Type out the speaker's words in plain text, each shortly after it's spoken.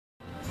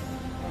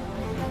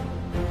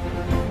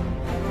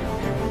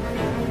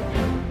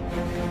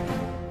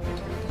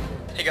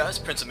Hey guys,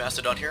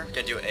 PrinceofMacedon here.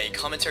 Gonna do a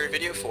commentary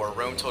video for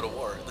Rome Total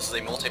War. This is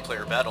a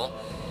multiplayer battle.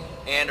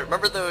 And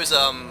remember those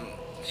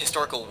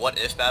historical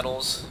what-if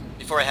battles?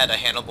 Before I had a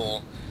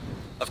Hannibal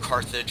of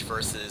Carthage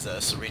versus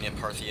Cyrene and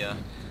Parthia.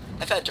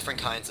 I've had different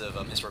kinds of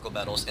historical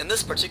battles. In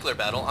this particular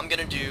battle, I'm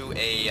gonna do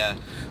a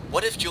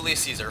what if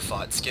Julius Caesar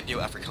fought Scipio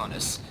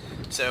Africanus.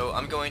 So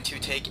I'm going to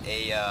take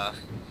the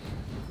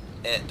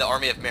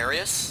army of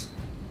Marius,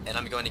 and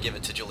I'm going to give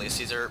it to Julius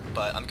Caesar,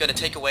 but I'm going to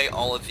take away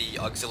all of the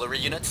auxiliary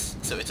units,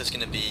 so it's just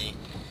going to be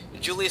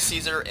Julius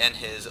Caesar and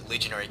his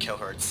legionary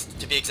cohorts.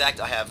 To be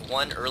exact, I have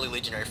one early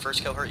legionary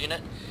first cohort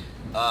unit.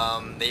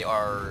 They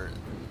are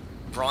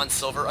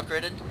bronze-silver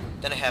upgraded.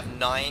 Then I have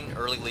 9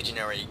 early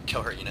legionary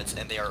cohort units,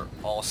 and they are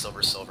all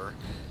silver-silver.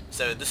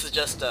 So this is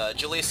just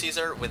Julius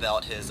Caesar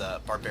without his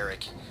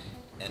barbaric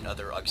and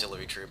other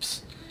auxiliary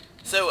troops.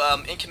 So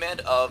in command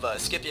of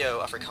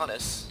Scipio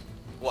Africanus,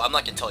 well, I'm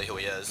not going to tell you who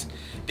he is.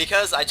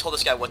 Because I told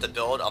this guy what to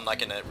build, I'm not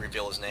going to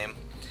reveal his name.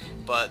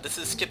 But this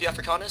is Scipio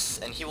Africanus,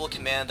 and he will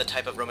command the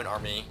type of Roman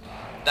army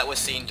that was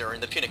seen during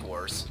the Punic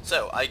Wars.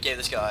 So I gave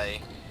this guy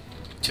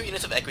 2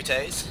 units of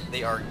Equites.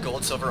 They are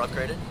gold-silver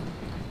upgraded.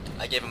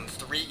 I gave him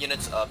 3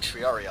 units of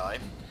Triarii.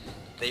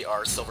 They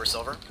are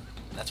silver-silver.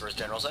 That's where his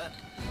general's at.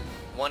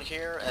 1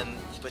 here, and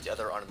he put the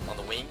other on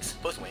the wings,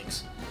 both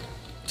wings.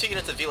 2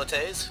 units of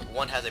Velites.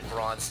 1 has a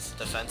bronze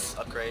defense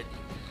upgrade.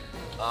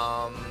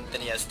 Then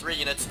he has 3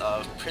 units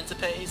of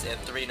Principes and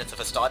 3 units of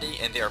Hastati,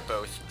 and they are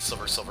both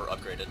silver-silver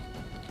upgraded.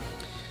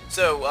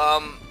 So,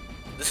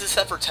 this is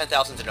set for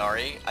 10,000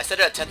 Denarii. I set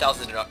it at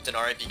 10,000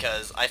 Denarii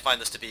because I find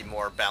this to be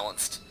more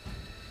balanced.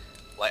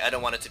 Like, I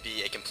don't want it to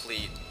be a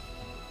complete,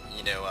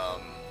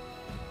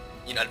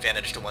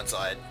 advantage to one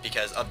side,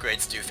 because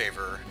upgrades do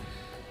favor,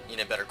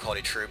 better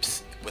quality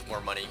troops with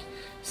more money.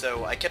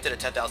 So I kept it at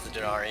 10,000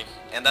 Denarii,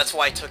 and that's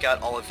why I took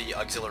out all of the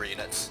auxiliary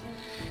units.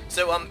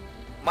 So,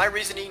 my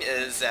reasoning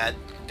is that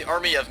the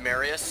army of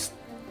Marius,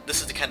 this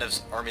is the kind of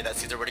army that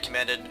Caesar would have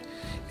commanded,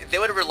 they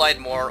would have relied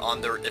more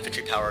on their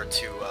infantry power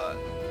to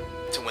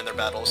win their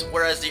battles,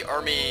 whereas the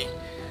army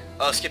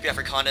of Scipio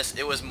Africanus,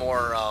 it was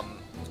more, I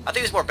think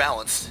it was more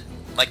balanced.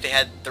 Like, they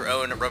had their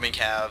own Roman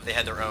cav, they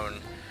had their own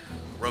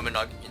Roman,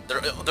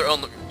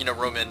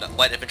 Roman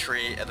light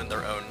infantry, and then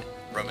their own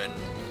Roman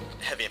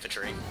heavy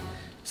infantry.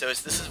 So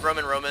this is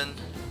Roman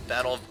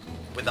battle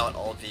without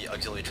all the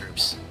auxiliary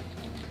troops.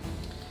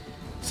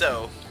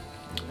 So,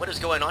 what is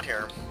going on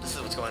here? This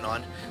is what's going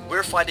on.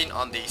 We're fighting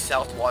on the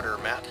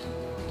Southwater map.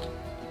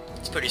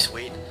 It's pretty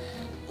sweet.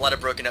 A lot of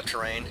broken up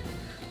terrain.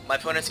 My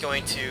opponent's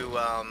going to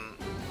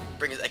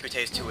bring his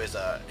Equites to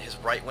his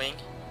right wing.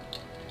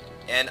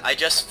 And I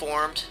just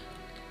formed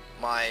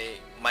my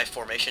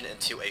formation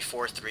into a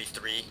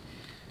 4-3-3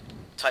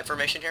 type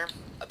formation here.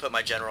 I put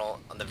my general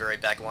on the very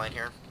back line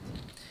here.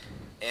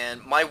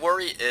 And my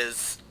worry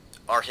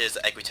are his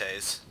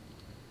Equites.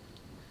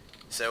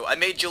 So I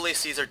made Julius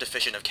Caesar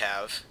deficient of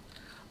cav.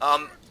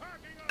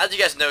 As you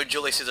guys know,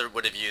 Julius Caesar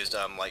would have used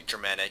like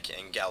Germanic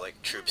and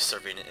Gallic troops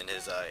serving in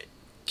his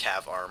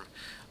cav arm,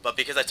 but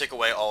because I took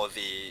away all of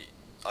the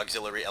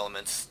auxiliary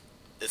elements,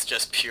 it's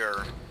just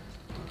pure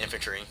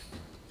infantry.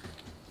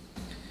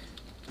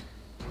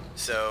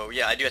 So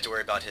yeah, I do have to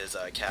worry about his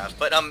cav.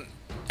 But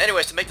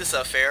anyways, to make this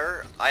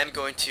fair, I am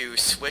going to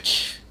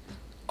switch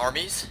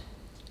armies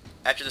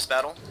after this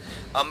battle.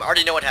 I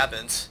already know what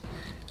happens.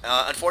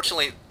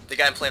 Unfortunately, the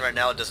guy I'm playing right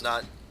now does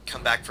not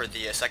come back for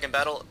the second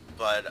battle,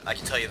 but I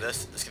can tell you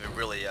this is going to be a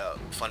really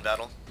fun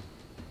battle.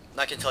 I'm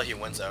not going to tell you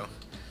he wins though.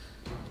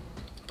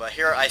 But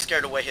here I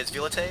scared away his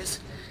Velites,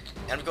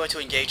 and I'm going to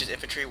engage his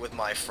infantry with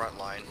my front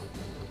line.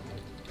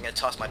 I'm going to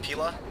toss my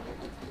Pila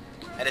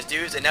at his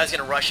dudes, and now he's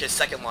going to rush his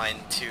second line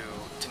to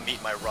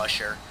meet my rush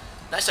here.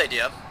 Nice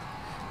idea,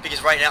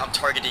 because right now I'm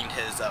targeting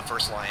his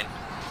first line,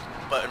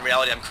 but in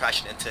reality I'm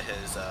crashing into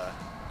his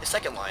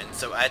second line,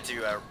 so I had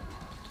to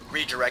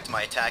redirect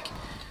my attack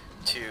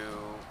to,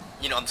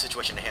 on the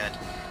situation at hand.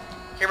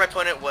 Here my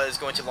opponent was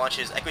going to launch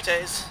his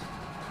Equites,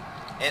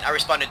 and I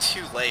responded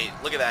too late.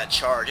 Look at that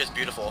charge, it's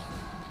beautiful.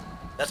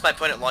 That's my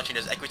opponent launching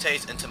his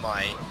Equites into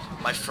my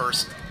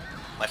first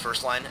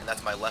line, and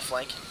that's my left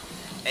flank.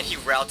 And he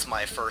routes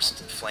my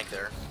first flank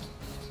there,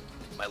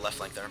 my left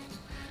flank there.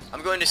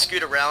 I'm going to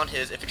scoot around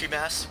his infantry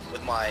mass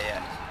with my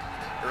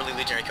early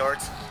legionary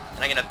cohorts,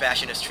 and I'm going to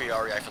bash in his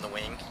Triarii from the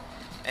wing.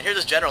 And here's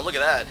his general, look at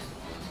that.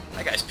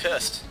 That guy's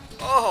pissed.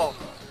 Oh!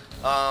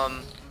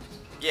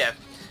 Yeah.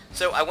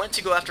 So I went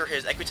to go after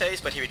his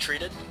Equites, but he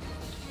retreated.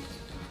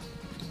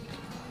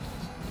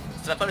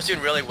 So my opponent's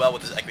doing really well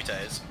with his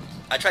Equites.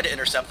 I tried to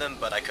intercept them,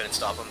 but I couldn't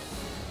stop him.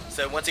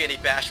 So once again, he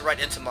bashed right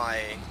into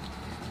my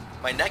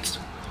next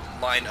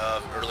line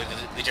of early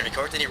legionary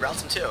cohorts, and he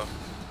routs him too.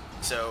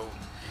 So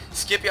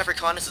Scipio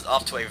Africanus is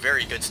off to a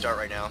very good start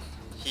right now.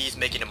 He's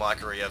making a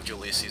mockery of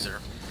Julius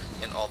Caesar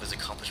and all of his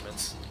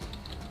accomplishments.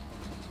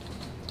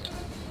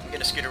 I'm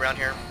gonna scoot around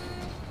here.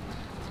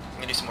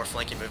 I'm gonna do some more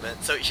flanking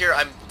movement. So here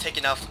I'm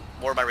taking out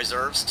more of my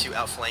reserves to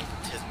outflank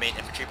his main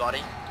infantry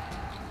body.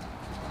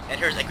 And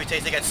here's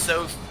Equites. They got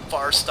so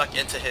far stuck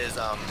into his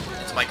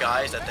into my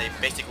guys that they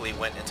basically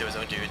went into his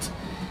own dudes.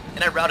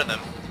 And I routed them,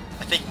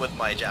 I think with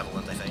my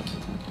javelins, I think.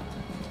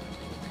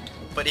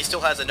 But he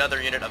still has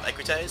another unit of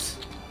Equites.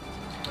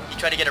 He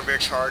tried to get a rear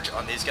charge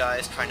on these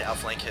guys, trying to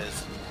outflank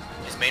his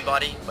main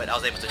body, but I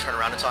was able to turn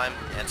around in time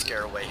and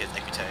scare away his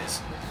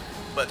Equites.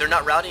 But they're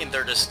not routing,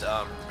 they're just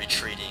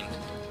retreating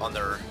on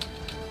their,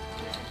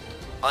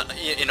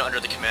 under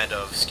the command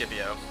of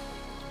Scipio.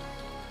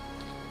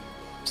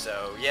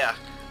 So yeah,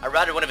 I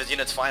routed one of his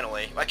units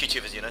finally. Well, actually 2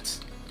 of his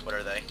units. What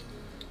are they?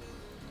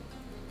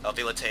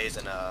 Velites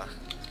and I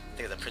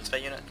think it's a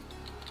Principes unit.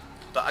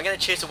 But I'm going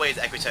to chase away his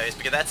Equites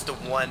because that's the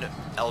one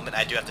element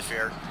I do have to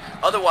fear.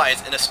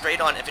 Otherwise, in a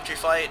straight-on infantry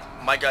fight,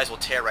 my guys will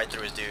tear right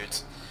through his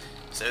dudes.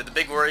 So the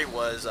big worry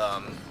was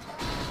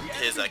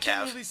his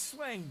cav.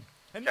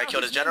 I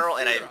killed his general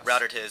and I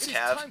routed his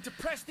cav.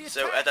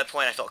 So at that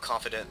point I felt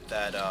confident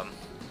that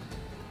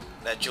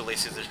that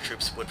Julius Caesar's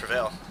troops would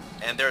prevail.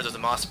 And there was a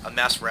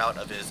mass rout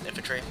of his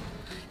infantry.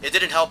 It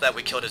didn't help that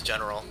we killed his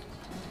general.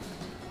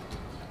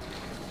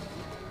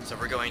 So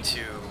we're going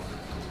to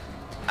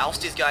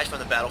oust these guys from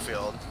the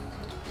battlefield.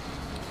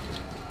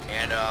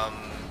 And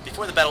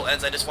before the battle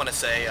ends, I just want to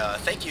say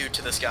thank you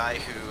to this guy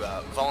who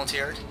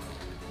volunteered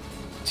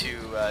to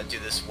do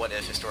this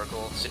what-if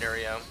historical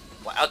scenario.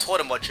 Well, I told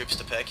him what troops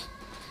to pick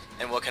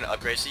and what kind of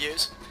upgrades to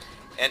use.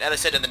 And as I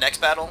said, in the next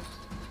battle,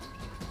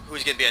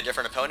 who's going to be a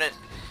different opponent,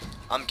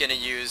 I'm going to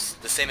use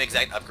the same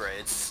exact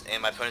upgrades,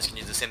 and my opponents can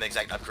use the same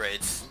exact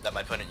upgrades that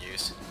my opponent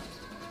used.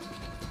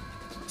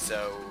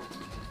 So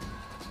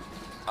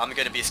I'm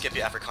going to be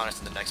Scipio Africanus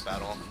in the next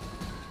battle.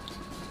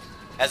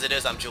 As it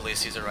is, I'm Julius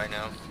Caesar right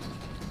now.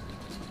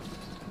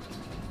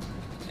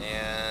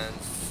 And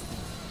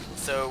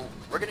so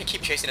we're going to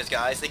keep chasing his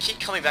guys. They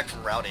keep coming back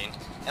from routing.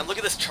 And look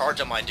at this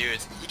charge on my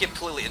dudes. He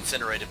completely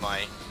incinerated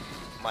my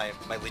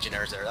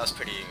legionaries there. That was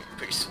pretty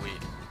sweet.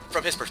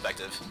 From his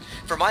perspective.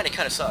 For mine, it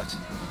kind of sucked.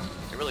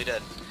 It really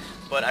did.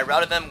 But I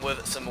routed them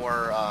with some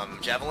more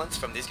javelins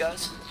from these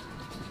guys.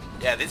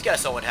 Yeah, these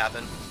guys saw what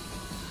happened.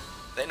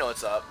 They know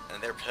what's up,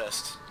 and they're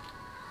pissed.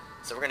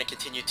 So we're going to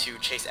continue to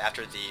chase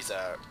after these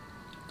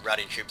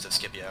routing troops of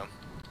Scipio.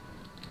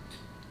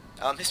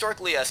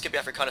 Historically, Scipio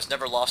Africanus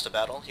never lost a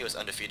battle. He was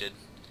undefeated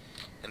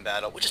in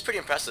battle, which is pretty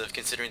impressive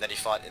considering that he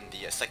fought in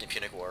the Second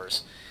Punic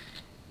Wars.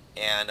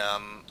 And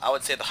I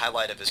would say the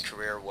highlight of his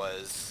career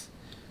was,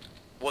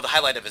 well, the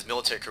highlight of his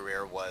military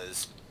career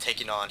was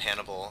taking on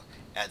Hannibal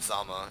at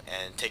Zama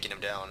and taking him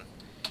down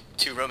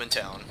to Roman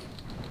town.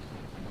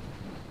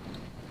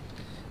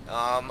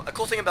 A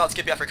cool thing about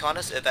Scipio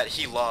Africanus is that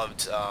he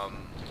loved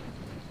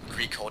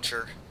Greek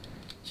culture.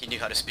 He knew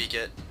how to speak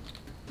it,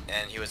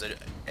 and he was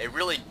a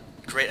really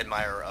great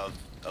admirer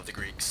of the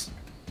Greeks.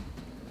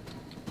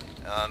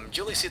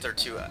 Julius Caesar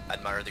too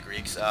admired the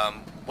Greeks.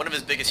 One of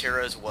his biggest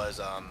heroes was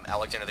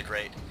Alexander the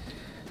Great.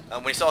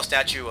 When he saw a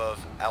statue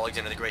of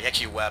Alexander the Great, he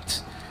actually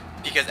wept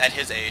because at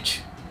his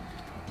age,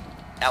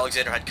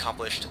 Alexander had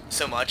accomplished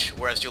so much,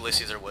 whereas Julius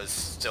Caesar was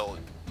still,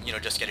 you know,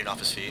 just getting off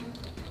his feet.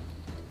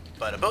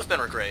 But both men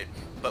were great,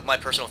 but my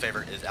personal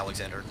favorite is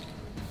Alexander.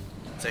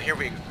 So here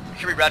we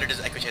routed his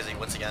Equites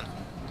once again.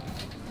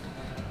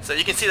 So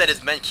you can see that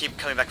his men keep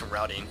coming back from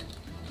routing,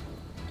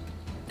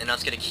 and I'm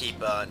just going to keep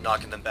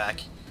knocking them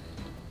back.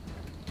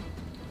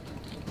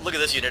 Look at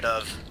this unit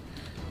of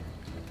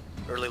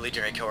Early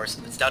Legionary Cohorts.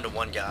 It's down to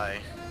one guy,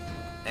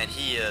 and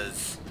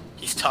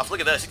he's tough. Look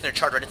at this. He's going to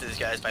charge right into these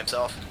guys by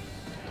himself.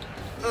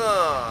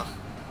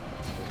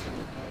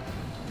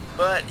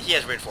 But he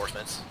has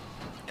reinforcements,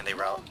 and they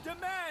rout.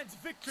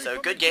 So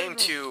good game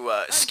to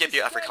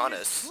Scipio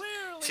Africanus.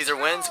 Caesar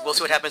wins. We'll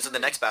see what happens in the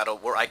next battle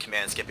where I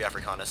command Scipio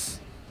Africanus.